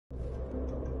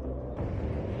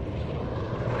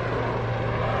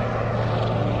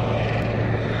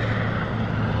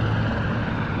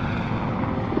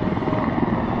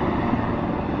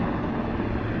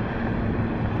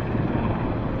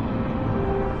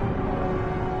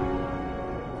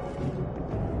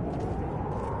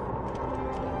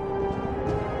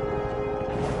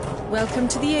Welcome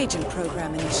to the Agent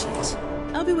Program, Initiate.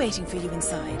 I'll be waiting for you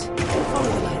inside.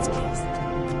 Follow the lights, please.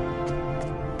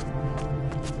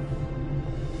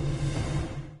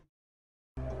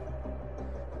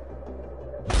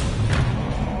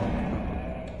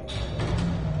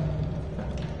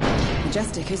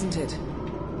 Majestic, isn't it?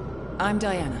 I'm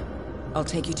Diana. I'll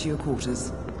take you to your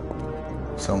quarters.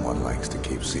 Someone likes to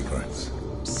keep secrets.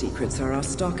 Secrets are our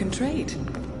stock and trade.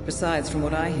 Besides, from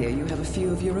what I hear, you have a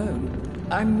few of your own.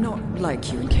 I'm not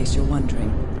like you, in case you're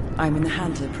wondering. I'm in the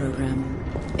Handler program.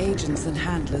 Agents and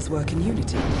handlers work in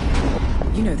unity.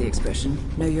 You know the expression,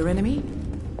 know your enemy?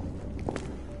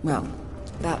 Well,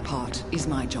 that part is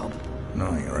my job.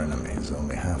 Knowing your enemy is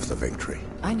only half the victory.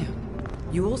 I know.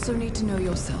 You also need to know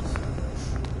yourself.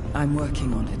 I'm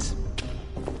working on it.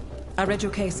 I read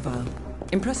your case file.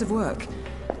 Impressive work.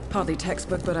 Hardly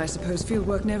textbook, but I suppose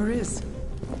fieldwork never is.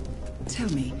 Tell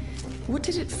me, what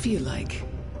did it feel like,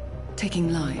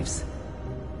 taking lives?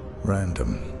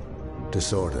 Random.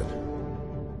 Disordered.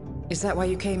 Is that why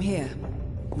you came here?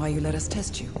 Why you let us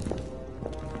test you?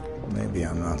 Maybe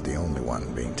I'm not the only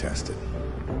one being tested.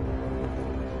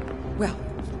 Well,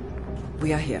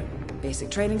 we are here. Basic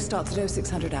training starts at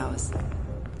 0600 hours.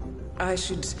 I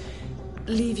should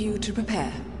leave you to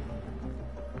prepare.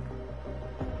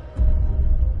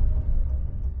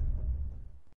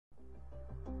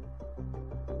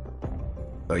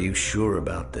 Are you sure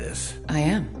about this? I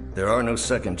am. There are no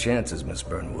second chances, Miss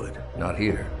Burnwood. Not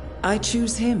here. I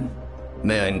choose him.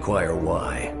 May I inquire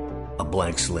why? A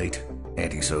blank slate?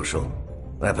 Antisocial?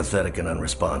 Apathetic and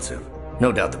unresponsive?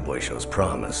 No doubt the boy shows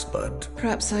promise, but...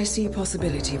 Perhaps I see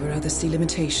possibility where others see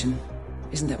limitation.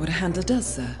 Isn't that what a handler does,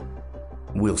 sir?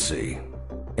 We'll see.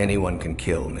 Anyone can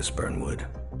kill Miss Burnwood.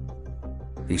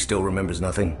 He still remembers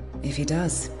nothing? If he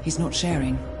does, he's not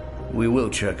sharing. We will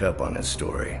check up on his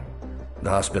story. The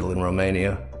hospital in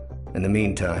Romania. In the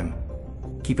meantime,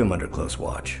 keep him under close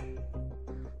watch.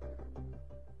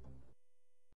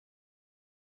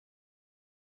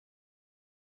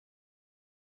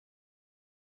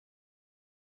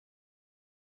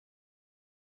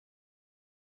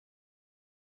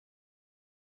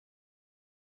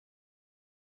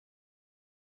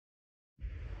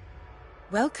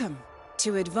 Welcome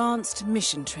to Advanced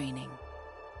Mission Training.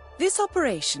 This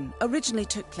operation originally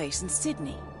took place in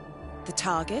Sydney. The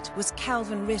target was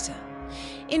Calvin Ritter,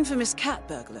 infamous cat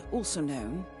burglar, also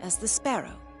known as the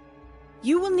Sparrow.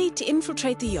 You will need to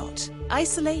infiltrate the yacht,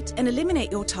 isolate and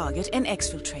eliminate your target, and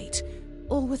exfiltrate,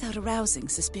 all without arousing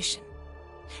suspicion.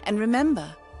 And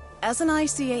remember, as an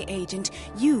ICA agent,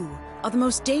 you are the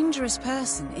most dangerous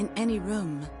person in any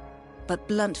room. But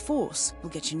blunt force will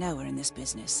get you nowhere in this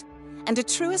business. And a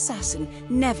true assassin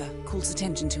never calls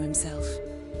attention to himself.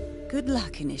 Good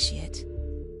luck, Initiate.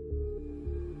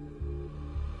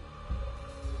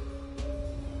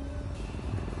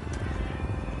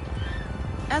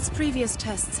 As previous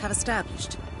tests have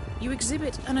established, you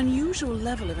exhibit an unusual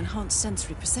level of enhanced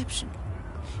sensory perception.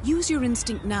 Use your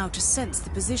instinct now to sense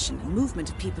the position and movement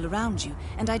of people around you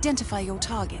and identify your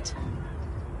target.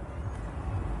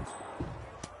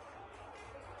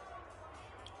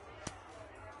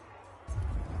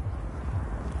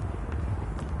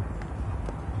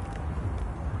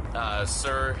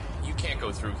 Sir, you can't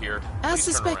go through here. As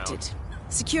Please turn around. suspected,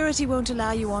 security won't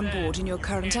allow you on board in your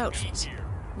current outfit.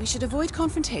 We should avoid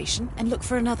confrontation and look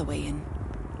for another way in.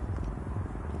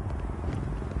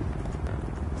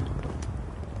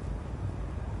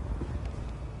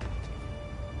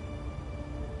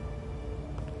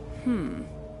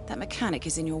 That mechanic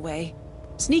is in your way.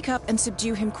 Sneak up and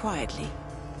subdue him quietly.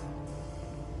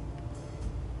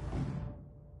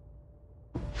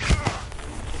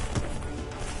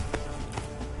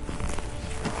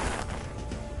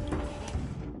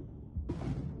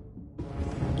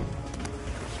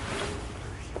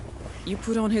 You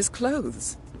put on his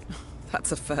clothes.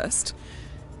 That's a first.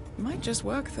 Might just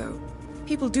work, though.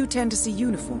 People do tend to see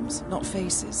uniforms, not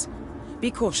faces. Be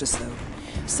cautious, though.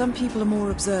 Some people are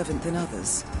more observant than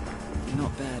others.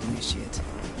 Not bad, Initiate.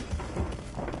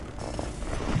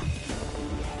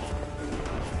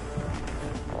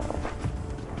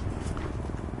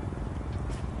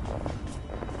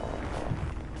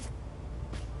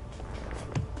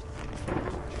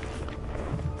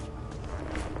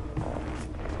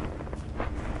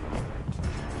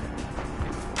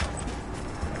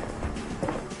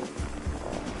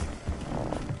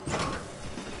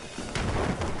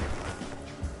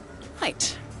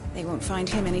 Right. They won't find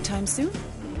him anytime soon.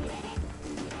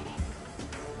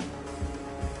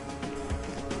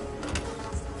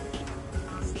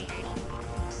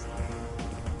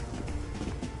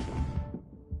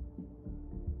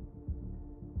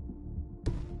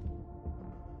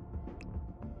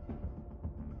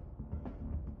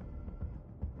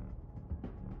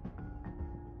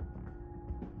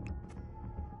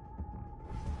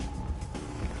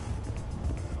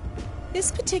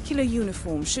 This particular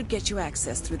uniform should get you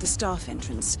access through the staff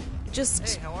entrance. Just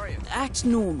Hey, how are you? act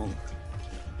normal.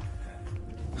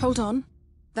 Hold on.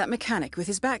 That mechanic with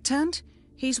his back turned?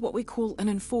 He's what we call an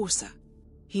enforcer.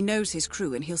 He knows his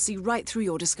crew and he'll see right through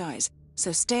your disguise,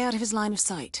 so stay out of his line of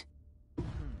sight.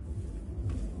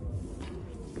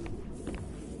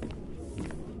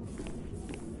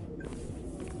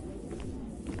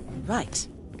 Right,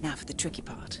 now for the tricky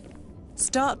part.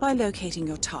 Start by locating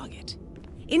your target.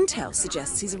 Intel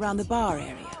suggests he's around the bar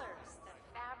area.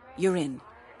 You're in.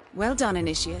 Well done,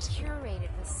 Initiate. Curated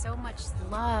with so much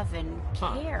love and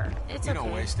care. It's You okay.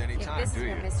 don't waste any time, if this do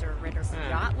you? is what Mr. Ritter's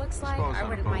yacht looks like, suppose I on a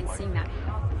wouldn't boat mind like seeing that.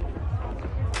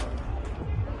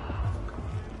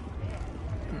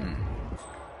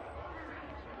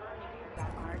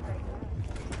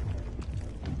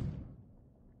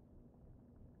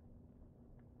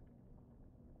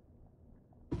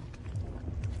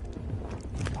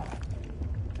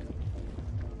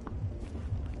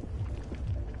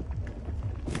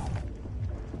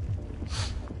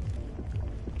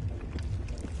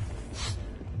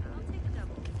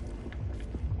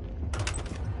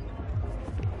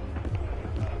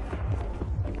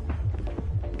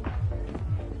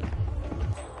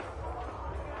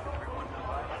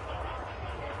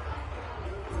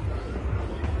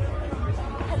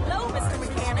 Hello, Mr.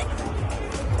 Mechanic.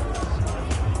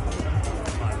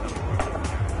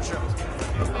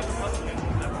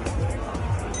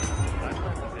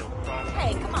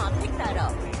 Hey, come on, pick that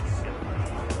up.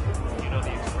 You know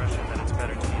the expression that it's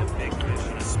better to be a big fish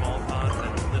in a small pond than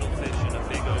a little fish in a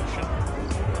big ocean?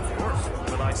 Of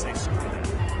course. Well, I say screw that.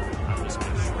 I'm just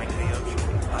going to shrink the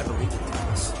ocean. I believe you,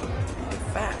 Thomas.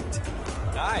 In fact,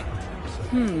 I.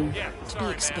 Yeah, To be sorry,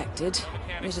 man. expected. No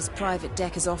mechanics Ritter's for me. private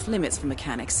deck is off limits for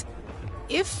mechanics.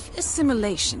 If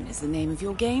assimilation is the name of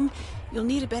your game, you'll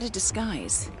need a better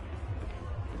disguise.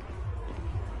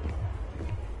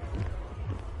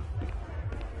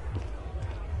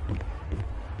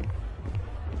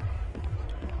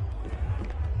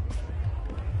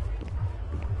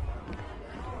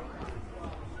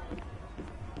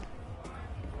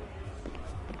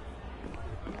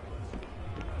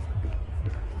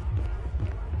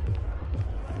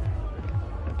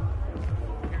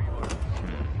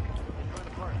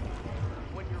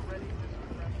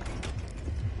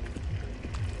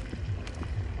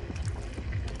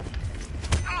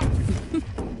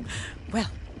 Well,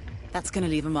 that's gonna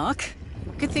leave a mark.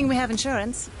 Good thing we have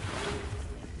insurance.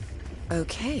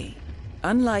 Okay.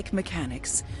 Unlike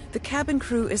mechanics, the cabin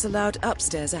crew is allowed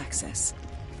upstairs access.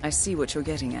 I see what you're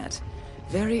getting at.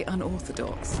 Very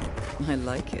unorthodox. I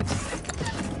like it.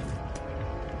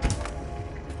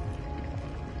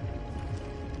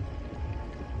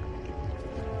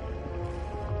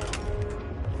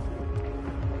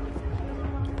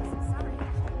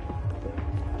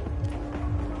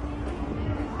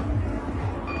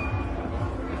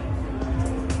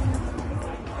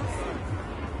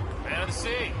 Man of the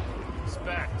sea.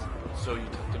 Respect. So you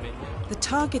tucked him in yet? The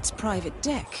target's private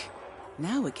deck.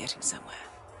 Now we're getting somewhere.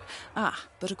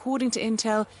 But according to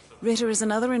Intel, Ritter is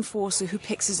another enforcer who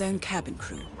picks his own cabin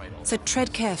crew. So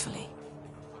tread carefully.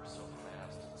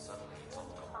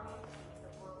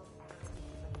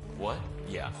 What?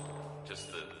 Yeah.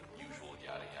 Just the usual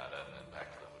yada yada and then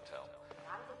back to the hotel.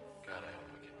 God, I hope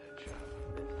we get that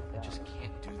job. I just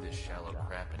can't do this shallow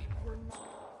crap anymore.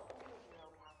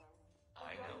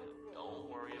 I know. Don't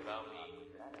worry about me.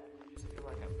 I feel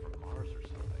like I'm from Mars or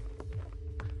something.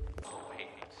 Oh, wait,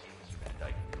 you've seen Mr. Van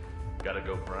Dyke. Gotta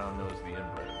go brown nose the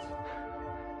inbreds.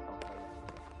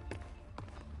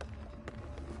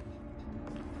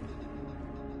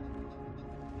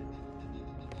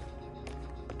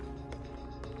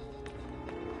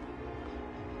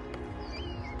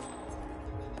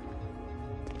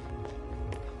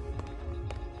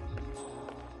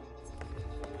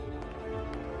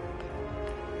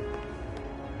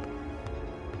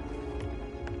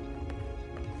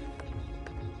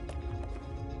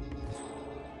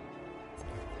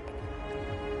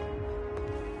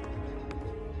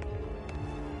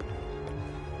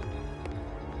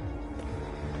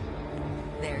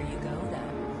 There you go,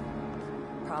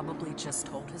 then. Probably just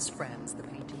told his friends the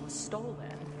painting was stolen,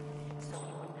 so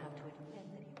he wouldn't have to admit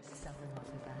that he was selling off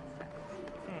his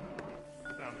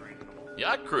assets. Sounds reasonable.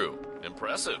 Yacht crew.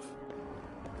 Impressive.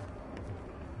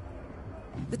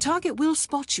 The target will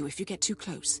spot you if you get too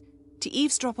close. To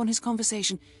eavesdrop on his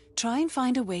conversation, try and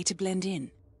find a way to blend in.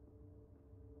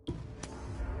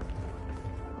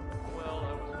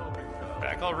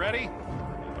 Back already?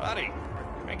 Buddy,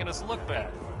 you're making us look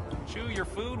bad. Chew your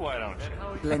food, why don't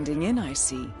you? Blending in, I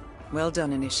see. Well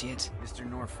done, Initiate. Mr.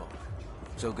 Norfolk,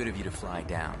 so good of you to fly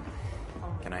down.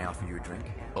 Can I offer you a drink?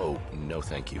 Oh, no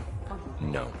thank you.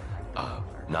 No.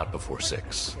 Not before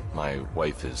 6. My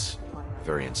wife is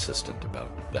very insistent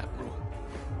about that rule.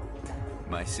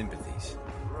 My sympathies.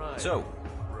 So,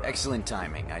 excellent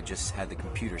timing. I just had the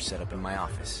computer set up in my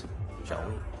office. Shall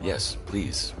we? Yes,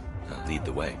 please. Lead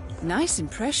the way. Nice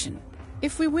impression.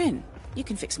 If we win, you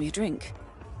can fix me a drink.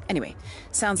 Anyway,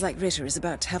 sounds like Ritter is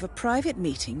about to have a private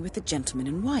meeting with the gentleman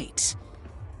in white.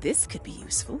 This could be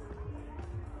useful.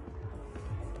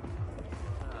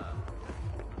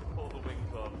 Pull the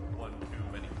wings off one too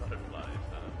many butterflies,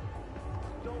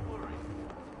 Don't worry.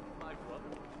 My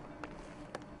brother.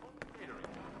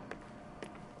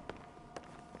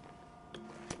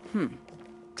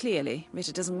 Clearly,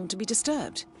 Ritter doesn't want to be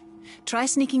disturbed. Try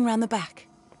sneaking round the back.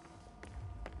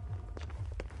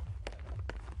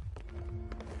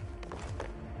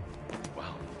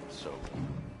 Wow, so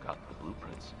got the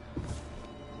blueprints.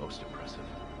 Most impressive.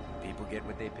 People get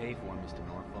what they pay for, Mr.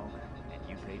 Norfolk, and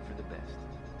you paid for the best.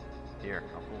 Here,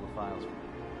 I'll pull the files from you.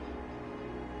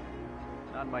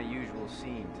 Not my usual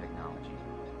seeing technology.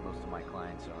 Most of my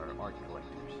clients are art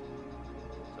collectors.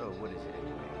 So what is it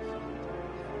anyway?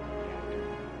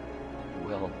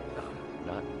 Well,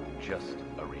 not just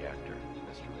a reactor,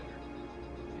 Mr. Ritter.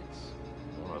 It's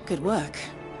more of Good work.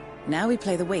 Now we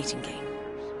play the waiting game.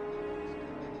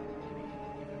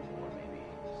 maybe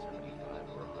 75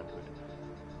 or 100.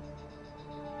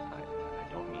 I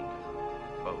don't mean to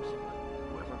boast, but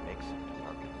whoever makes it to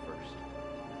market first,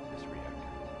 this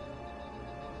reactor,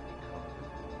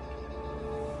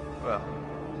 Well, I'm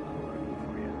rooting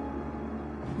for you.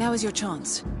 Now is your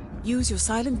chance. Use your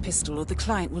silent pistol or the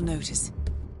client will notice.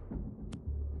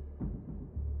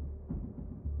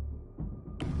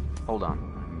 Hold on,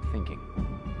 I'm thinking.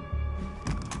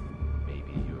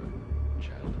 maybe your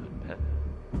childhood pet.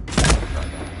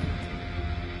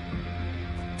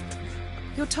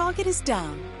 Your target is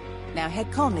down. Now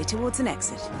head calmly towards an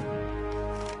exit.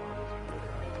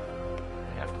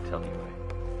 I have to tell you,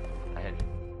 I had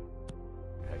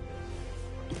pegged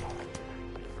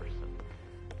this person.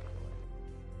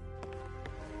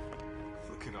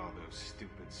 Look at all those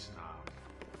stupid snobs.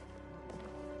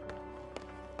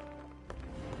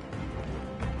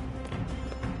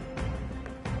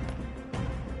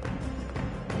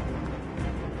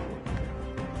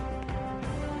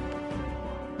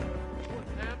 What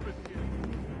happened here?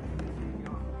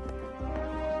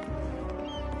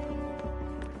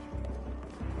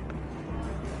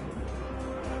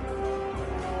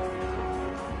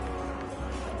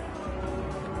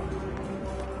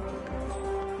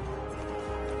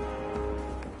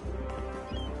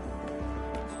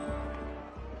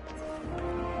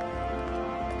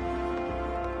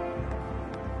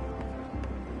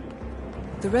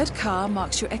 The red car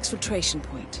marks your exfiltration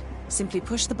point. Simply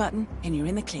push the button and you're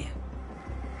in the clear.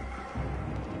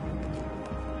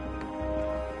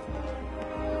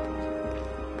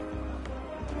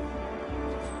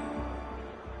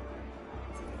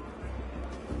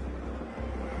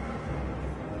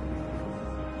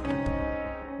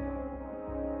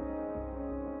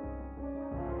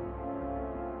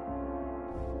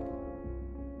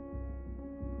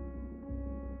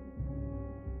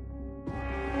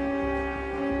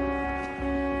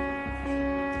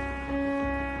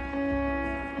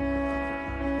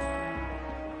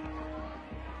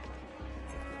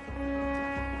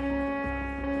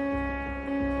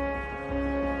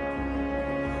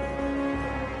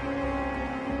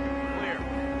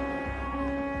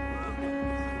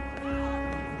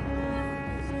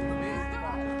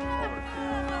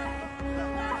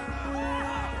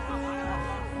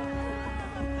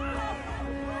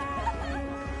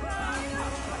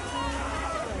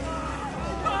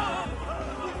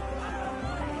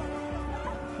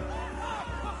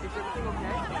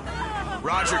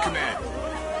 Roger, Command.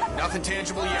 Nothing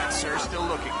tangible yet, sir. Still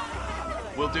looking.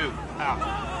 Will do. Out.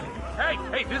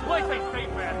 Hey, this place ain't safe,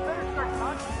 man. Better start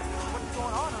concentrating. What's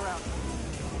going on around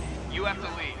here? You have to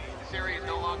leave. This area is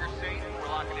no longer safe. We're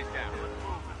locking it down.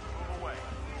 Move away.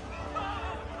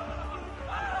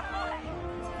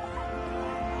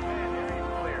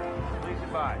 Clear. Please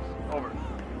advise. Over.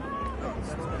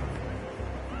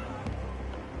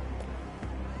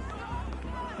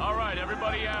 All right,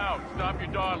 everybody out. Stop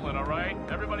your dawdling, all right?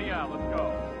 Everybody out. Let's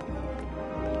go.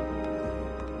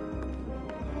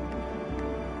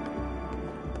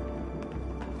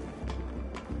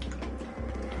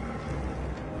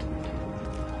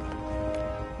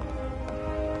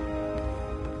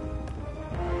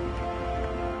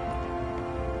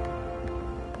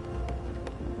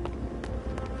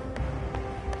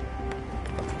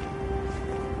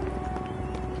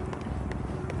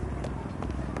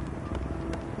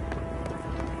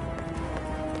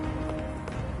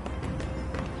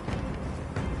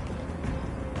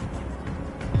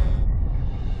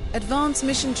 Advanced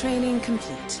mission training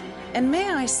complete. And may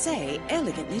I say,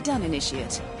 elegantly done,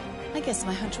 Initiate. I guess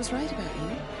my hunch was right about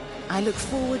you. I look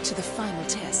forward to the final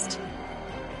test.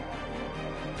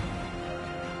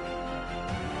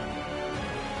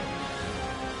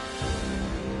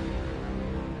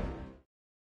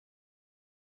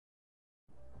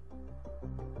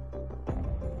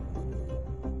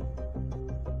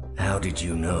 How did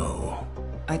you know?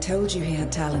 I told you he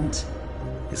had talent.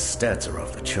 His stats are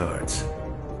off the charts.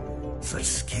 Such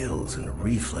skills and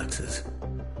reflexes.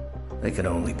 They can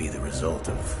only be the result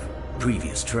of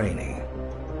previous training.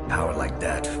 Power like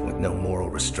that, with no moral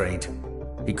restraint,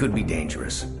 he could be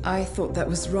dangerous. I thought that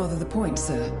was rather the point,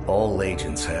 sir. All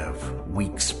agents have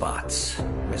weak spots,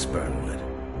 Miss Burnwood.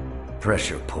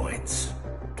 Pressure points,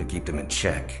 to keep them in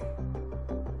check.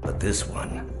 But this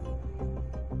one...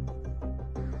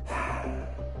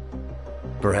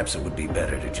 Perhaps it would be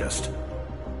better to just...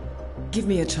 Give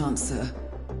me a chance, sir.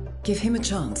 Give him a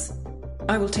chance.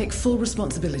 I will take full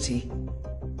responsibility.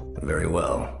 Very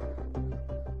well.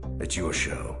 It's your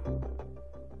show.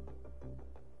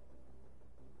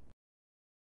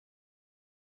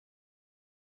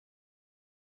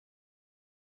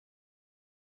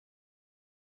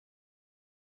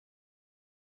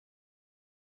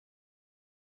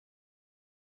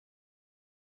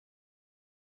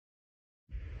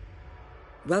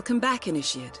 Welcome back,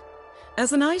 Initiate.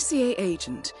 As an ICA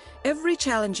agent, every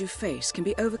challenge you face can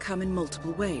be overcome in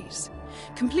multiple ways.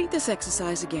 Complete this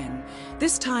exercise again,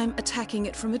 this time attacking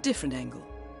it from a different angle.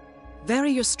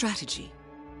 Vary your strategy.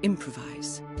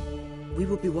 Improvise. We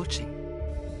will be watching.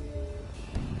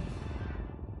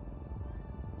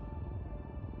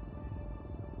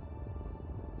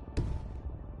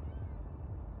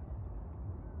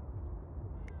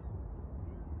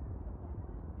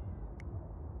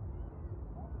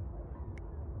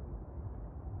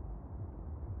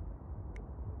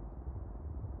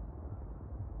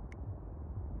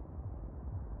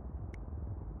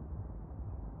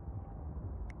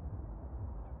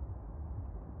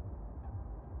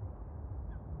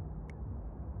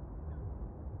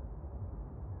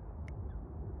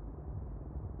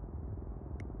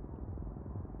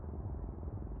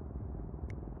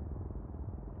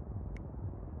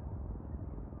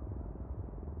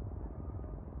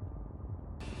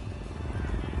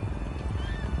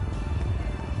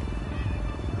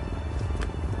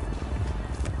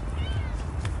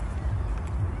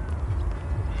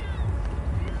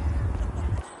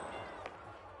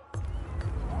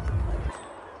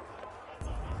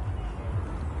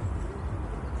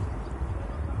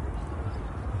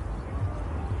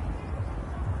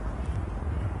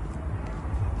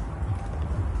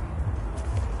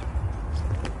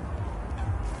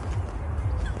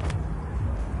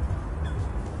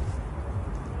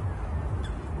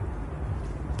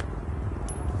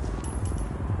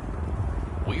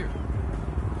 Weird.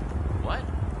 What?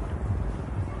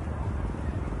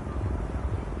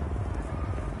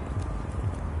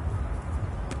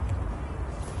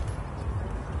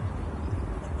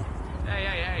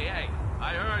 Hey.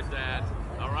 I heard that.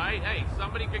 All right? Hey,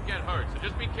 somebody could get hurt, so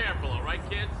just be careful, all right,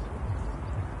 kids?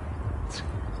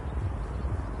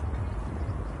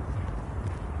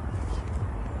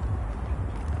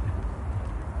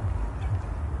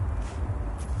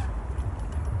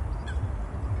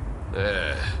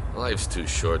 Life's too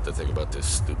short to think about this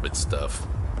stupid stuff.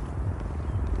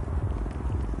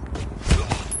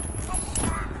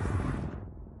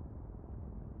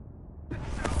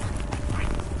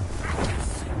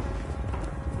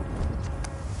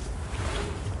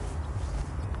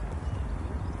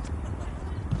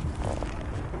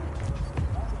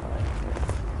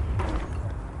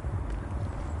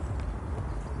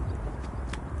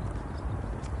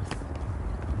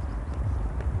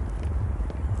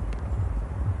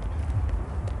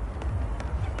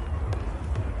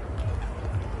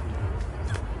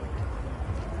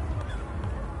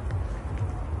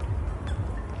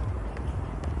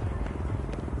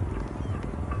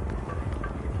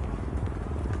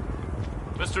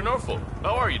 Mr. Norfolk,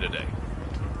 how are you today?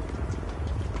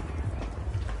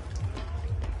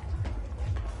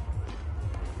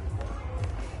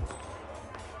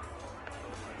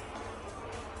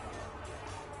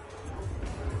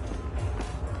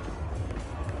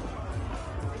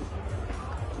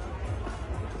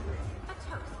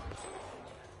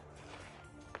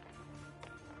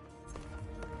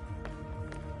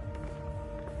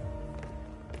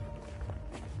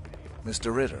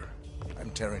 Mr. Ritter, I'm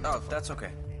Terry Norfolk. Oh, that's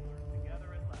okay.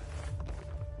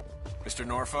 Mr.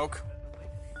 Norfolk?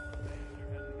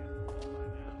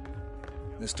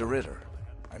 Mr. Ritter,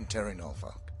 I'm Terry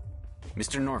Norfolk.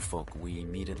 Mr. Norfolk, we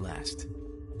meet at last.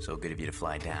 So good of you to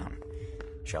fly down.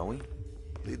 Shall we?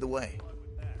 Lead the way.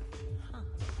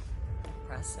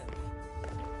 Impressive.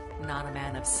 Not a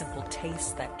man of simple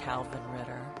taste, that Calvin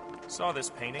Ritter. Saw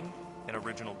this painting? An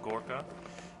original Gorka?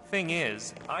 Thing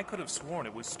is, I could have sworn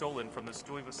it was stolen from the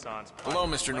Stuyvesant's Hello,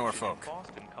 private Mr. collection Norfolk. in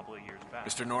Boston a couple of years back.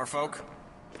 Mr. Norfolk?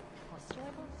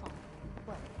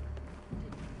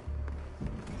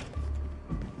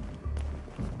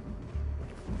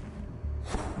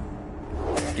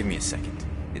 Give me a second.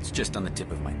 It's just on the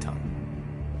tip of my tongue.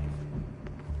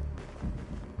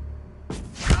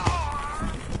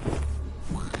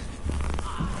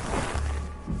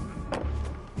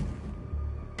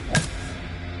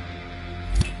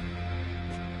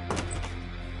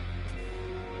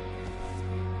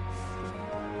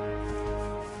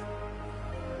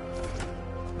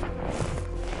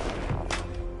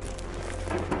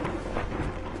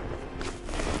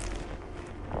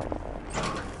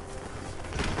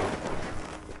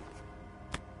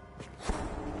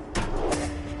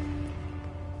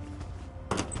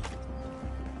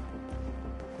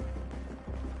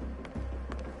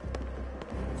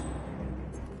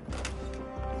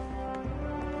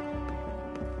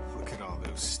 Look at all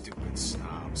those stupid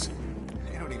snobs.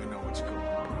 They don't even know what's going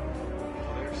on.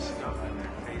 Well, there's stuff in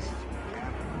their faces when they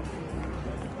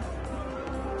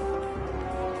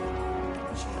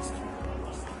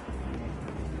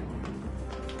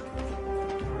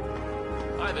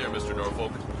Hi there, Mr.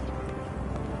 Norfolk.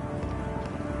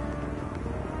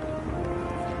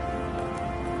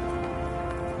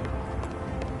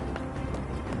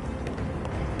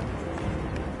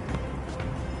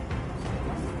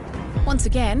 Once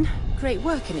again, great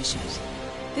work, Initiate.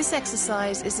 This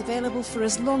exercise is available for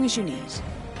as long as you need.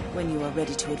 When you are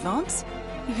ready to advance,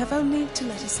 you have only to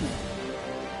let us know.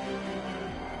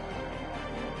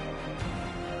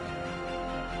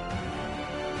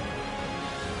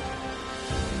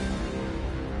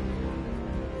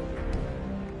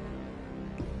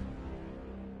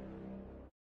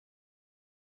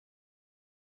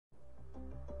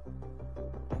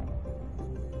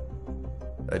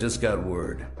 I just got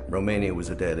word. Romania was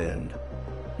a dead end.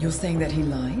 You're saying that he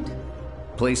lied?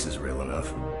 Place is real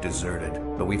enough. Deserted.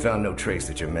 But we found no trace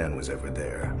that your man was ever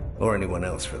there. Or anyone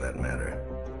else for that matter.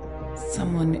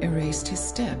 Someone erased his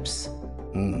steps.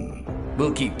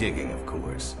 We'll keep digging, of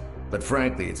course. But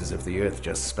frankly, it's as if the Earth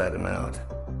just spat him out.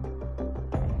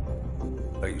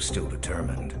 Are you still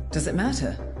determined? Does it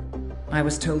matter? I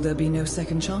was told there'd be no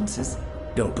second chances.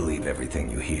 Don't believe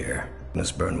everything you hear,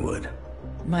 Miss Burnwood.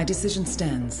 My decision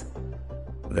stands.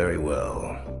 Very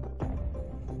well.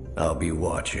 I'll be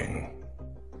watching.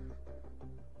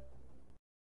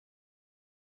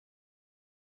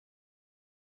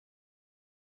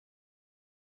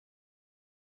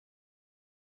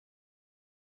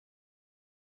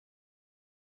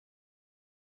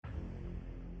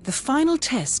 The final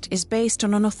test is based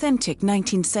on an authentic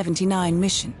 1979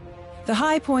 mission, the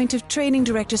high point of training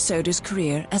director Soda's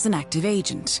career as an active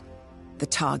agent. The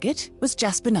target was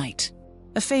Jasper Knight,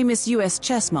 a famous US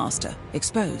chess master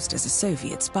exposed as a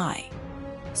Soviet spy.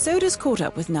 Soda's caught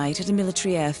up with Knight at a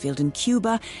military airfield in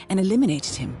Cuba and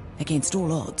eliminated him against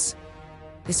all odds.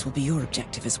 This will be your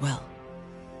objective as well.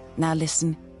 Now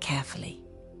listen carefully.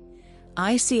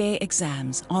 ICA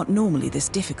exams aren't normally this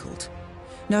difficult.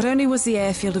 Not only was the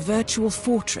airfield a virtual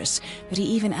fortress, but he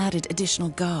even added additional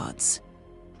guards.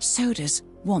 Sodas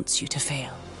wants you to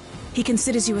fail. He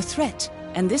considers you a threat,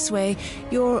 and this way,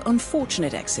 your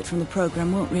unfortunate exit from the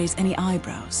program won't raise any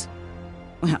eyebrows.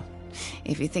 Well,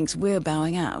 if he thinks we're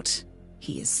bowing out,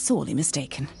 he is sorely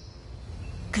mistaken.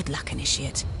 Good luck,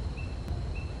 Initiate.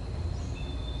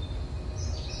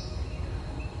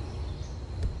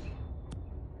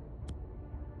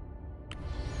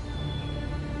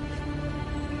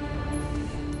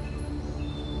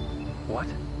 What?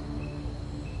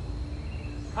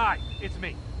 Hi, it's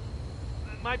me.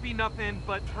 Might be nothing,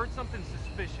 but heard something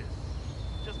suspicious.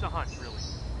 Just a hunch, really.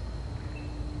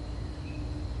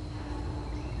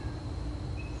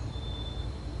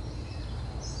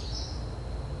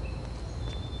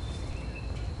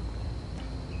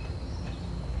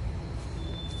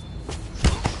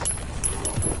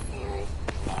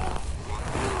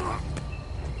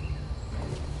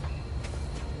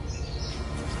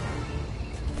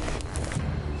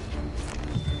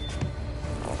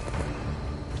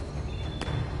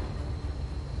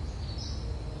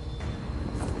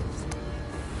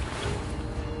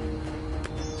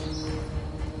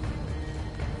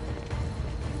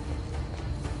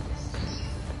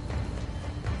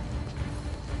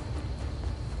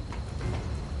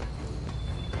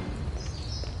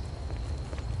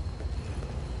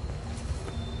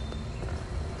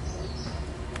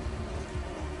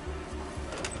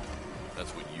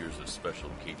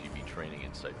 special KGB training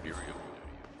in Siberia will do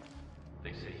to you.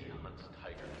 They say he hunts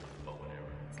tigers with bow and arrow.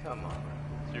 Come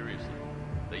on. Seriously.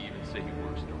 They even say he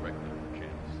works directly for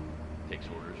Janice. Takes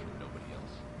orders from nobody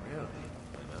else. Really?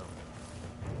 I know.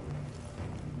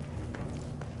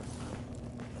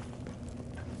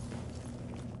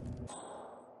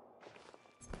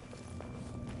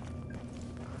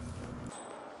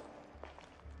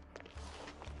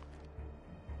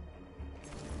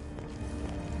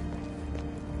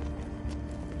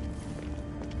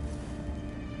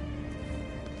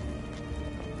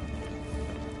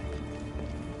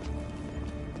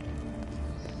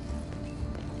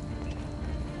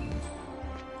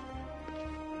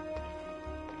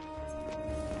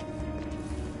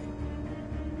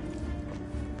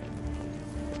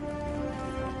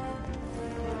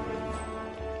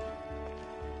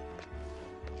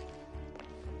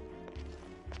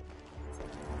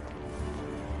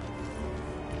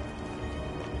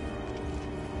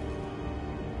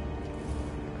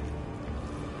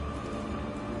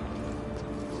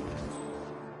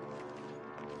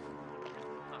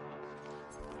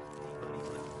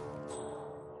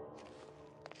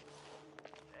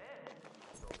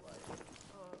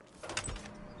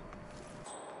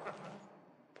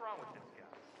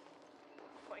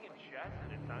 Chess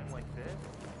at a time like this?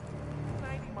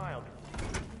 90 miles.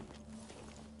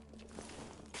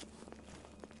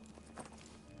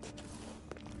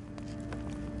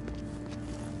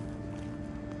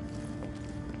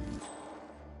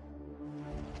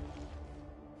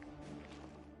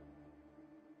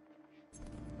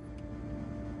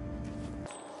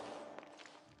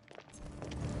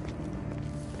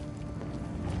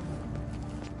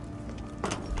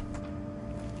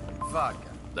 Vodka.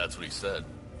 That's what he said.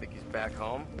 Think he's back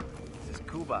home? This is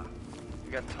Cuba.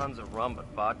 We got tons of rum, but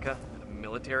vodka at a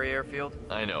military airfield?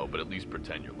 I know, but at least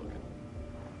pretend you're looking.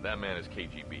 That man is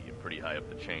KGB and pretty high up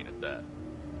the chain at that.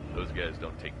 Those guys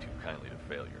don't take too kindly to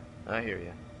failure. I hear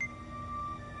you.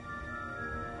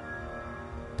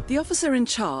 The officer in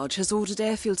charge has ordered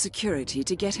airfield security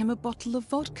to get him a bottle of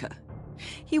vodka.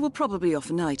 He will probably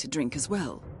offer Knight a drink as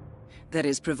well. That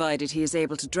is, provided he is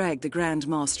able to drag the Grand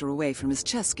Master away from his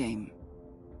chess game.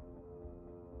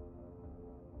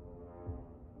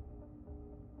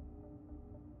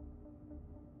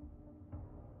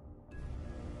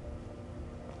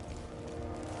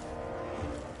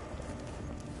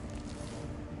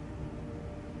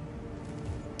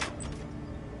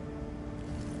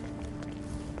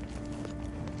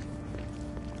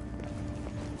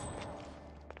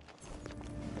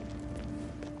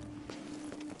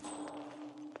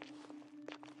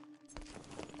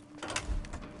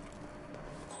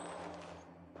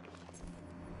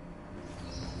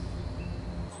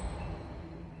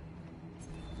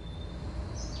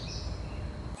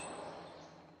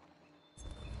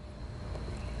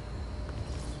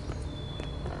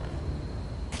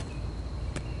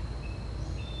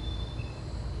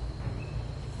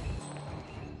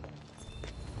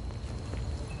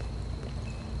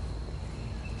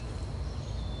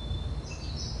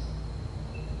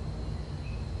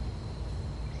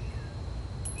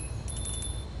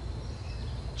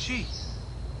 Jeez.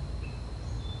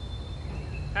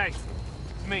 Hey,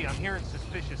 it's me. I'm hearing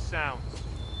suspicious sounds.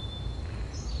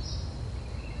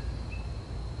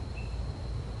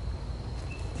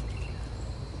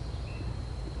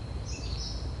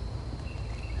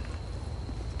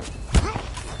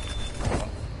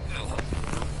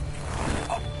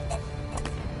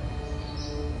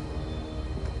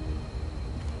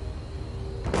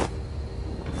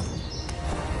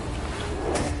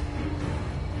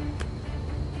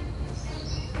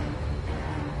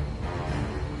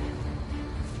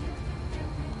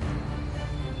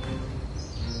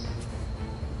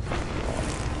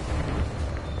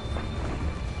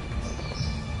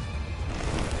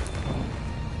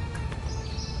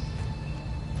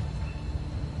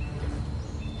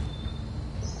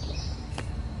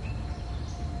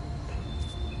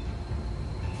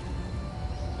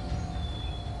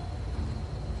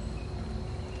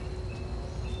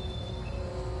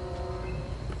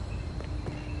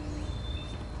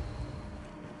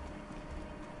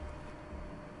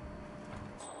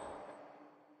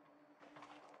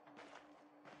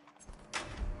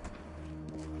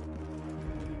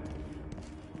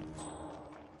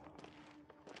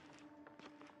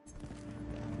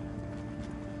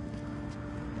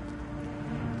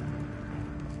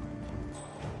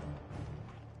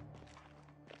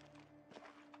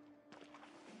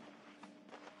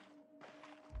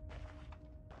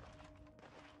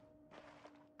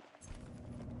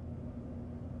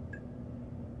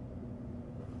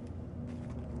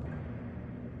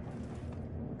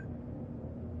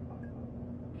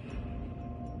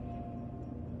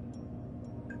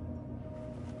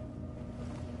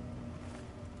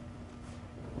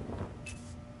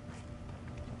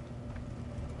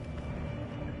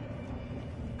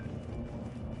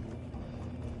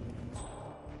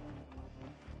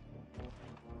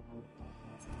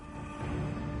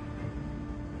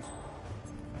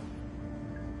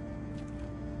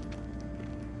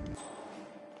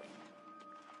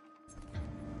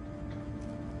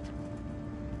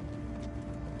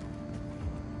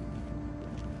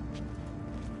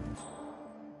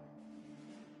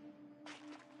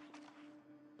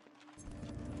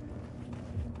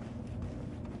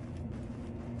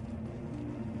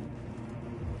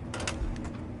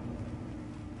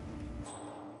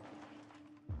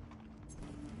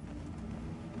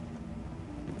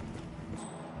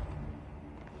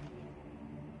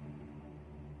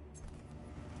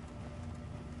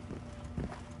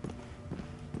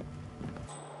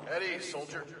 Eddie,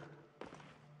 soldier.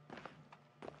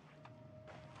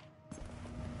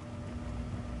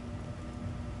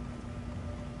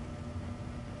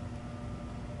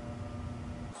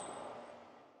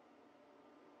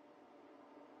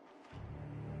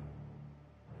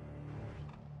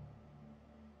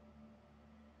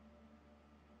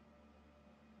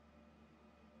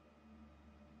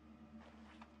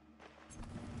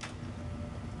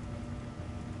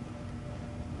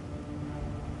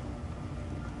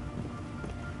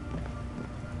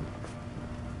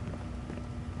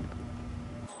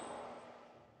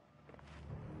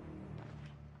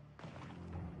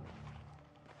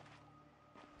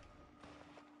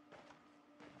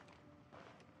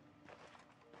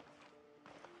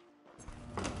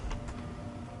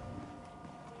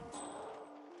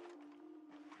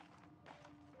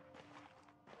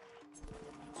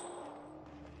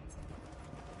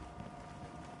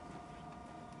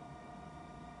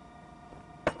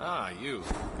 Ah, you.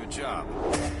 Good job.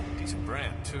 Decent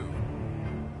brand, too.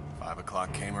 5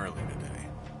 o'clock came early today.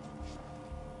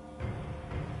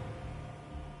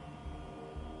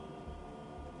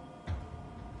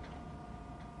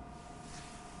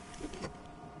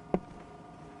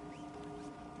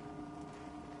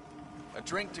 A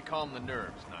drink to calm the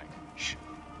nerves, Knight. Shh.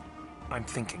 I'm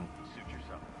thinking. Suit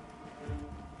yourself.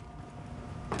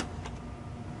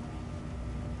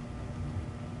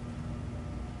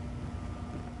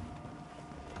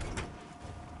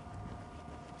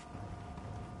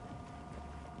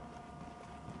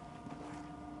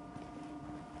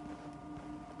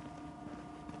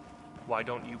 Why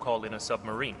don't you call in a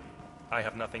submarine? I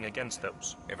have nothing against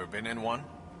those. Ever been in one?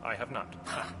 I have not.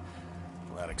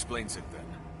 Well, that explains it then.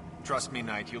 Trust me,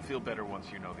 Knight, you'll feel better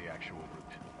once you know the actual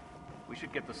route. We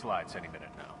should get the slides any minute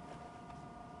now.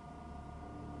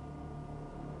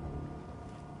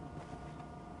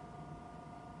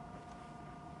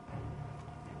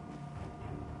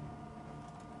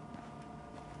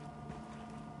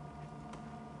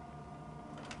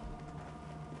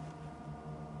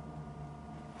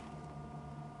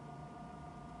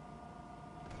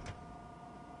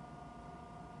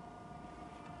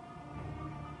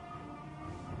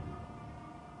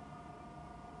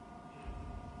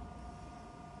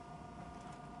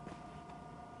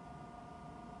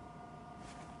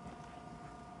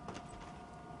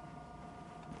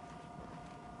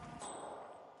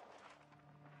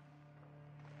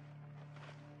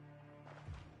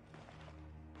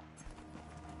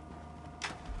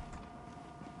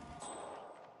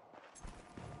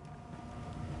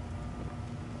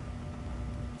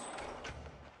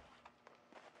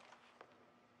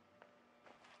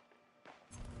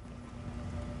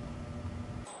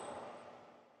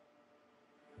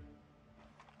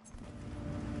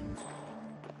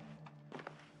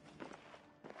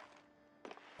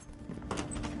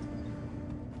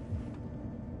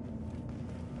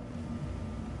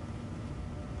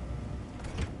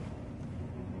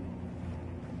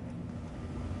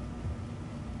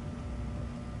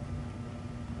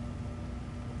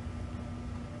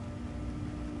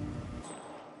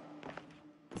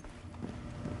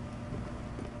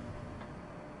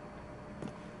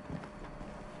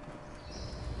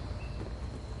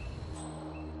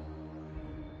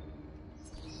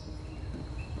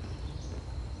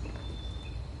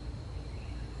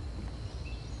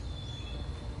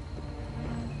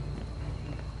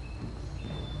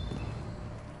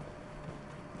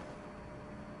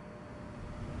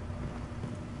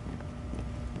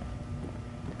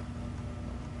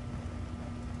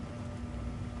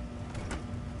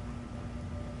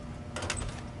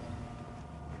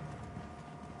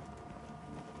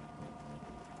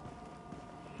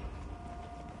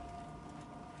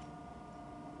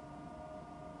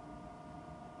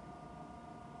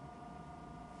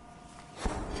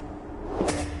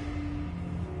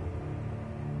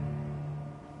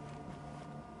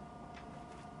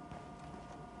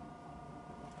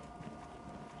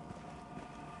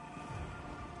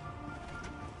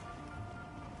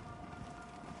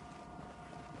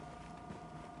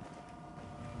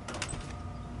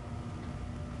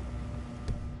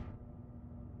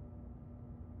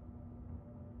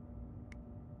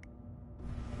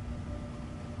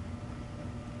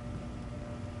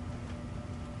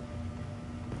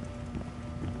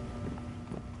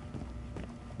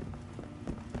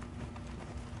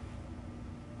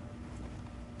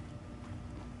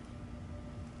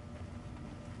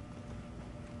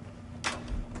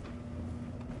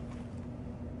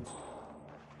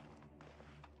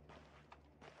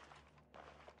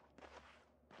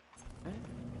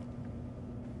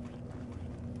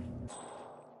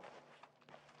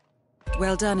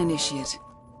 Well done, Initiate.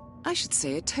 I should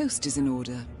say a toast is in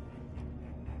order.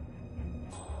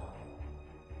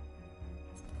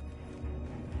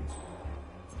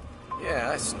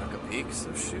 Yeah, I snuck a peek,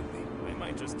 so shoot me. They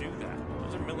might just do that.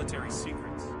 Those are military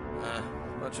secrets.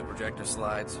 Bunch of projector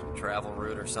slides, travel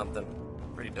route or something.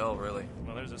 Pretty dull, really.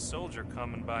 Well, there's a soldier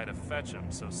coming by to fetch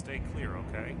him, so stay clear,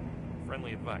 okay?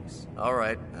 Friendly advice. All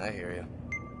right, I hear you.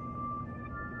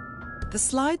 The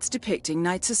slides depicting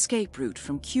Knight's escape route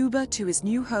from Cuba to his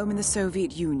new home in the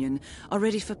Soviet Union are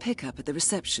ready for pickup at the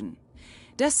reception.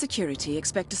 Desk security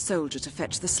expect a soldier to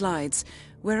fetch the slides,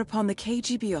 whereupon the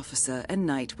KGB officer and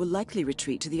Knight will likely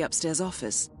retreat to the upstairs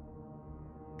office.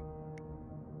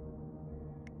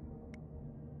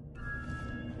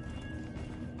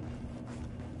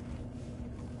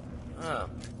 Oh,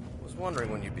 was wondering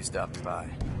when you'd be stopping by.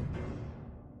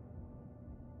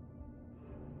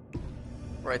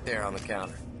 Right there on the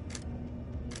counter.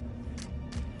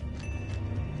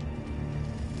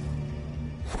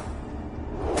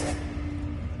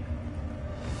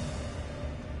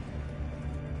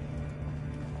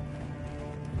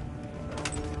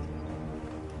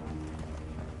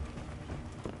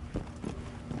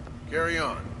 Carry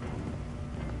on.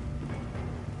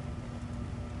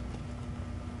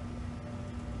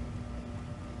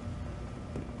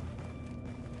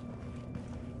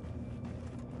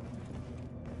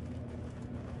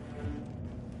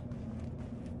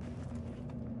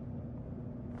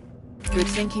 Good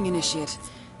thinking, Initiate.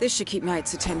 This should keep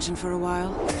Knight's attention for a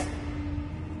while.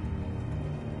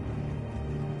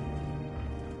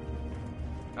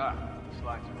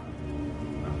 Slides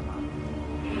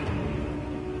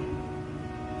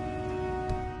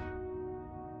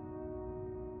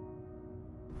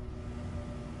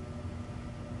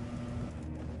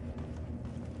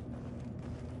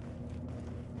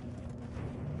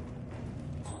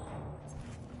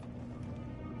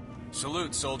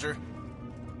Salute, soldier.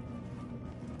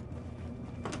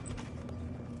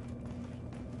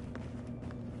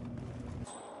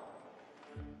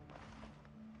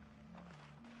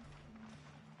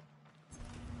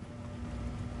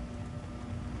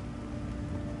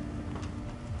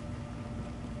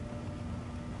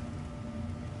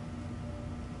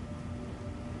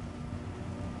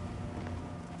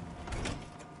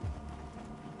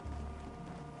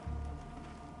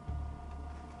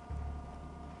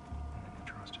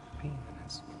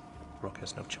 Rook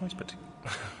has no choice but to...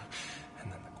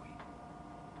 and then the queen.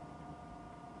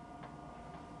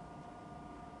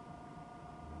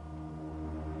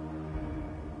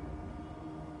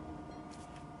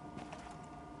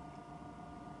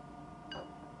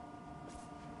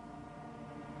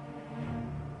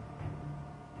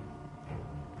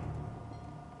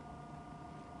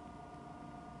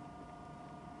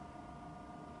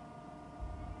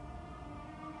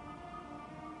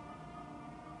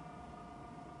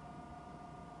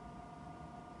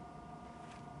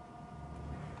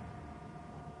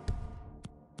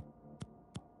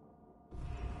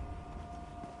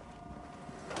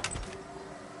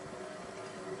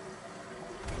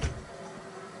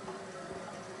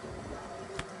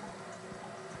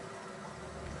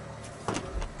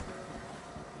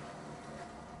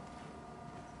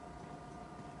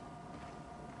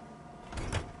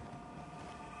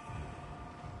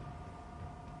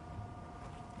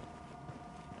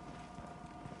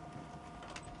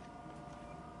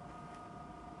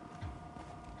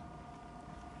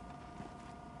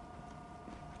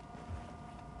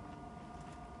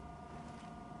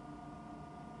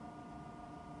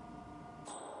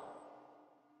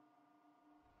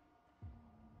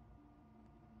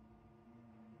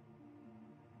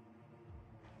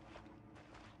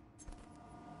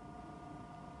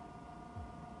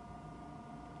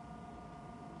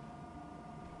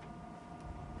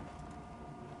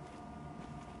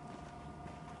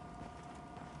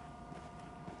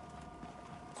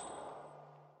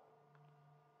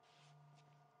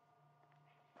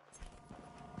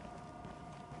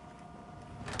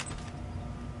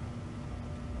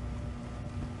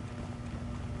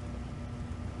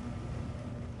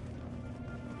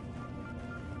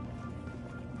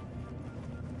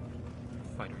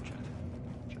 Fighter jet.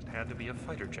 Just had to be a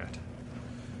fighter jet.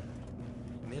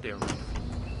 Mid-air.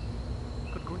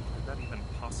 Good grief, is that even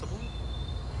possible?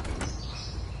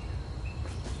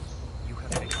 You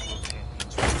have made all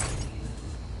champions right.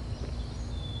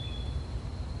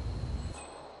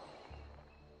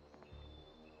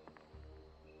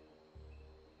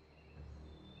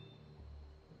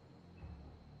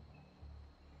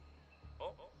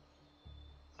 Oh.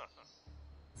 Huh.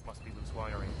 Must be loose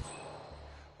wiring.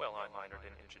 Well, I minored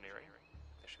in engineering.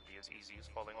 This should be as easy as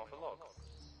falling off a log.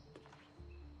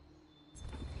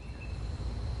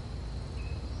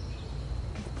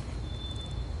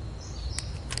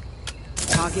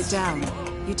 Target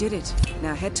down. You did it.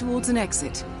 Now head towards an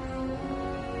exit.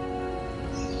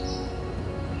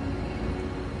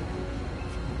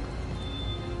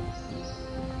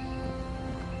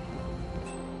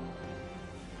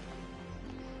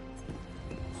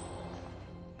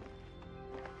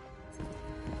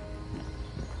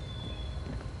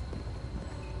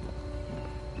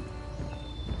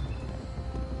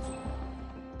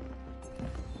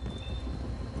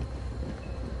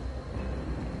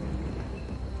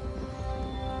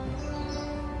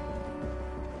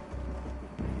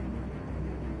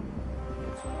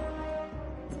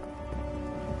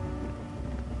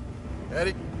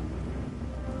 Eddie?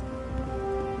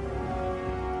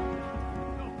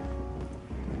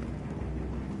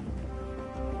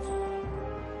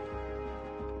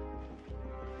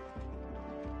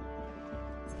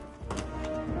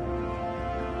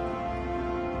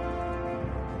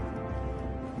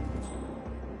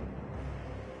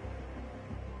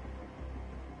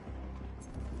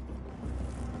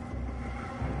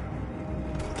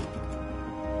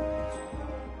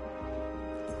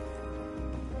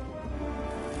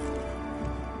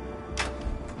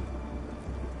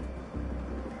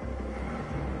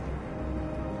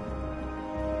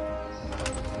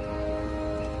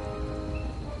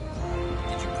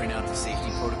 The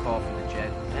safety protocol from the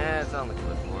jet? It's on the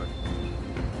clipboard.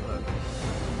 Look.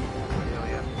 Oh,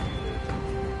 yeah.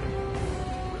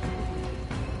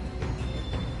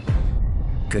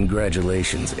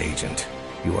 Congratulations, Agent.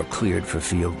 You are cleared for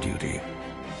field duty.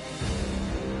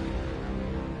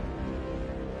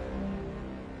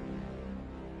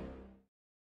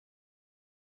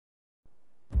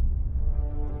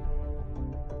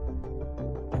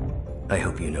 I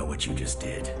hope you know what you just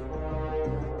did.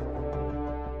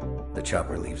 The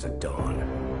chopper leaves at dawn.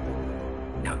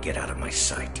 Now get out of my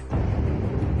sight.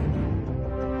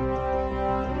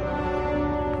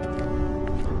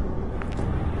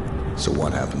 So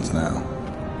what happens now?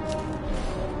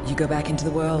 You go back into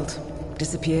the world,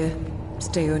 disappear,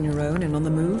 stay on your own and on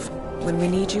the move. When we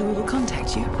need you, we will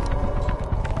contact you.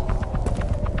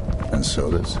 And so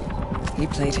does? He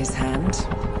played his hand,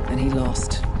 and he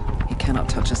lost. He cannot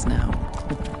touch us now.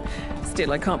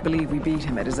 Still, I can't believe we beat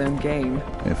him at his own game.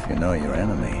 If you know your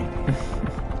enemy.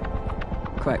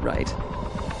 Quite right.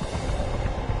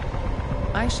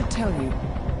 I should tell you,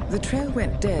 the trail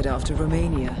went dead after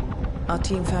Romania. Our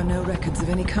team found no records of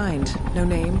any kind. No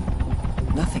name.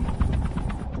 Nothing.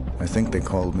 I think they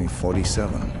called me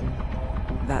 47.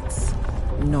 That's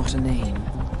not a name.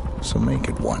 So make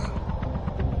it one.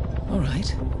 All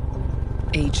right.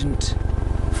 Agent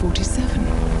 47.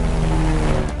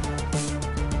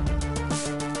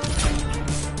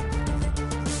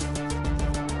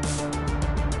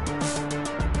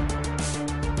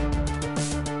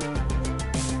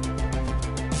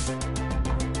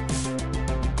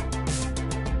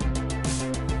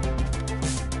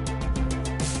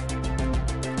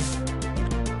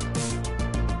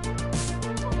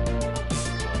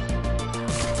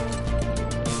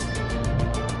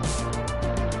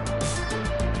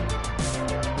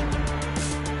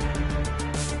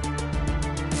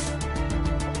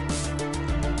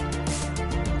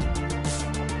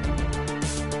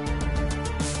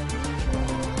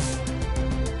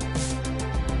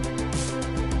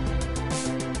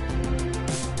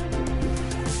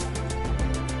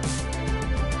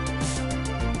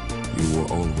 You were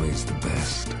always the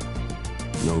best.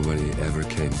 Nobody ever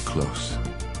came close.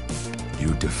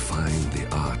 You define the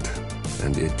art,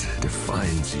 and it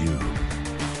defines you.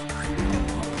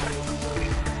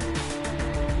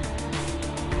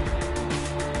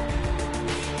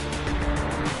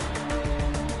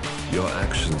 Your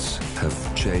actions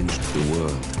have changed the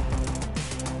world.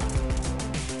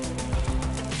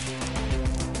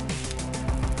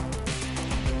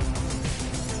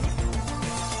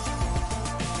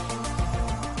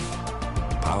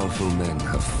 Powerful men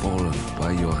have fallen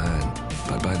by your hand,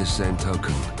 but by the same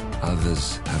token,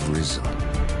 others have risen.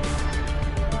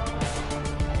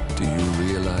 Do you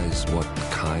realize what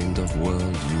kind of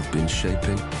world you've been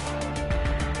shaping?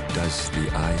 Does the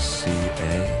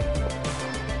ICA?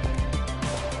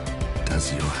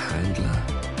 Does your handler?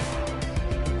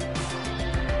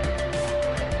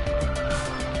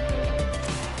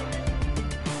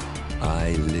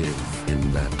 I live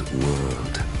in that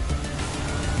world.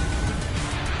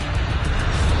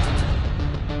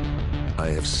 I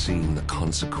have seen the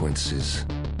consequences.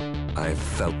 I have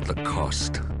felt the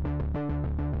cost.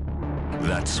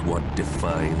 That's what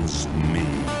defines me.